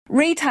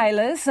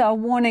Retailers are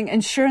warning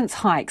insurance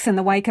hikes in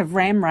the wake of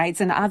ram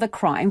raids and other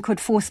crime could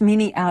force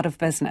many out of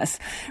business.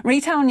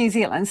 Retail New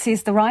Zealand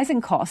says the rising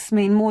costs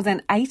mean more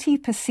than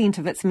 80%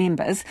 of its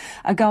members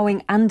are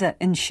going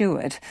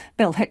underinsured.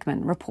 Bill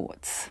Hickman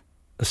reports.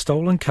 A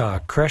stolen car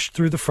crashed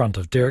through the front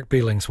of Derek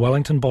Beeling's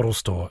Wellington bottle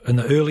store in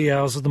the early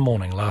hours of the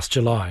morning last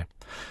July.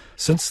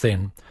 Since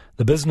then,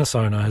 the business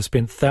owner has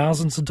spent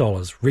thousands of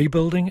dollars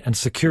rebuilding and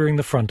securing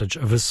the frontage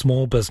of his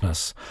small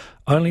business,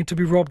 only to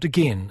be robbed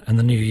again in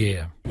the new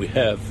year. We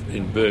have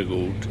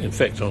burgled, in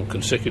fact on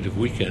consecutive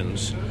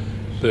weekends,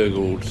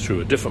 burgled through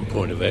a different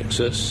point of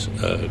access.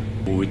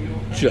 We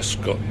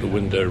just got the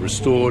window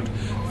restored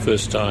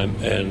first time,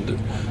 and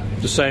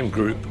the same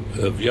group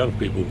of young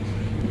people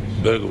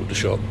burgled the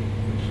shop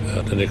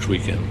the next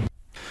weekend.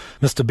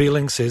 Mr.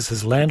 Beeling says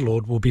his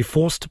landlord will be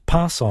forced to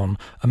pass on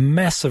a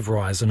massive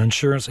rise in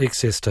insurance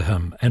excess to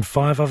him and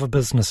 5 other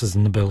businesses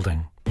in the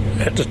building.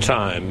 At the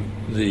time,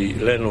 the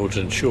landlord's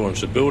insurance,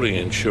 the building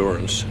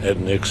insurance, had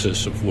an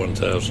excess of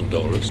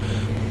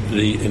 $1,000.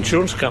 The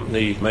insurance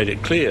company made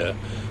it clear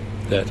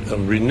that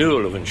on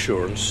renewal of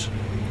insurance,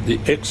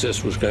 the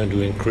excess was going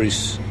to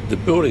increase the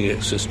building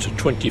excess to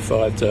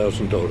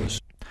 $25,000.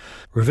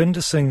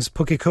 Ravinder Singh's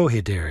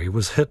Pukikohe dairy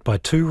was hit by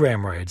 2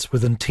 ram raids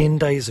within 10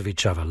 days of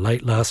each other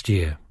late last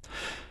year.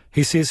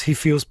 He says he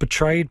feels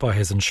betrayed by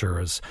his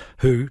insurers,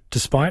 who,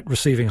 despite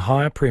receiving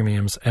higher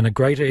premiums and a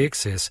greater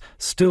excess,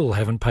 still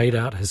haven't paid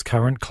out his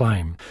current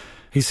claim.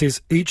 He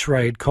says each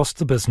raid cost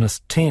the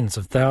business tens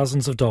of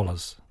thousands of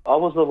dollars. I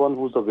was the one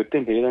who's the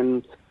victim here,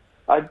 and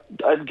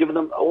I'd given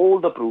them all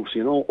the proofs,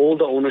 all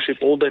the ownership,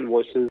 all the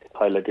invoices,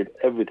 highlighted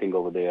everything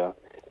over there.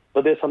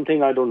 But there's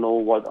something I don't know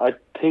what. I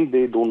think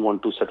they don't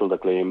want to settle the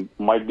claim.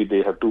 Might be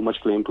they have too much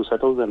claim to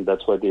settle, and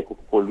that's why they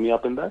hold me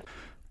up in that.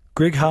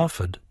 Greg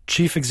Harford,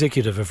 Chief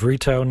Executive of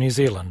Retail New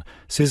Zealand,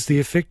 says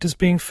the effect is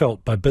being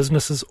felt by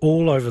businesses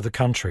all over the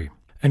country.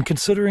 And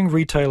considering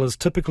retailers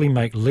typically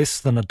make less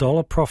than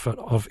 $1 profit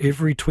of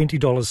every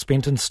 $20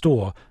 spent in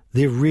store,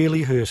 they're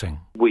really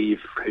hurting.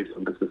 We've heard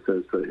from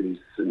businesses whose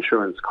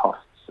insurance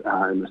costs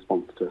in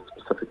response to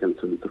specific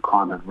incidents of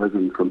crime have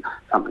risen from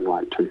something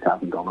like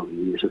 $2,000 a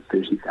year to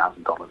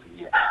 $30,000 a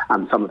year.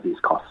 Some of these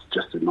costs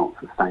just are not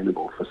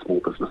sustainable for small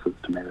businesses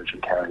to manage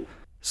and carry.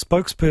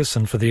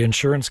 Spokesperson for the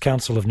Insurance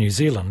Council of New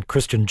Zealand,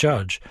 Christian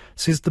Judge,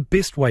 says the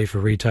best way for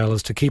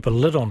retailers to keep a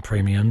lid on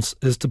premiums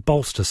is to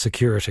bolster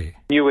security.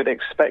 You would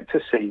expect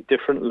to see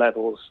different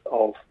levels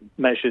of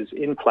measures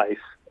in place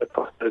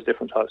across those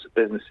different types of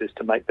businesses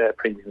to make their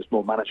premiums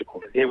more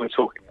manageable. Here we're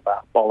talking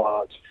about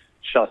bollards,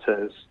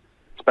 shutters,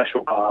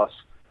 special glass,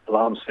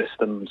 alarm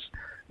systems.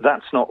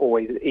 That's not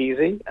always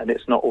easy, and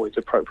it's not always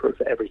appropriate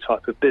for every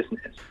type of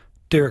business.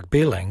 Derek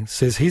Beeling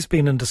says he's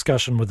been in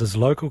discussion with his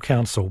local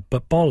council,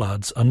 but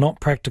bollards are not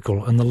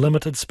practical in the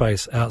limited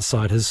space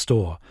outside his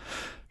store.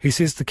 He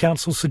says the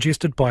council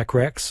suggested bike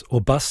racks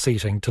or bus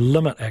seating to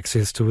limit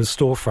access to his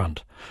storefront.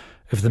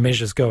 If the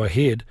measures go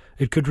ahead,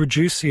 it could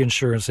reduce the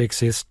insurance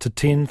excess to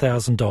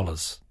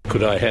 $10,000.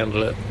 Could I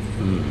handle it?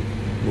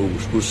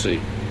 We'll see.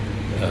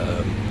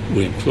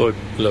 We employ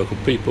local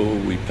people,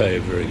 we pay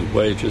very good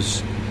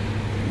wages.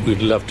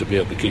 We'd love to be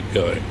able to keep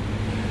going.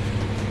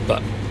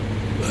 But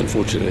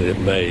unfortunately, it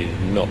may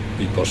not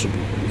be possible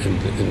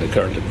in the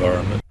current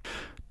environment.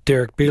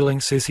 Derek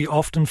Beeling says he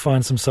often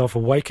finds himself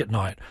awake at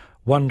night,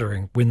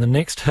 wondering when the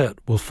next hit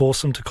will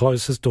force him to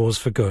close his doors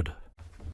for good.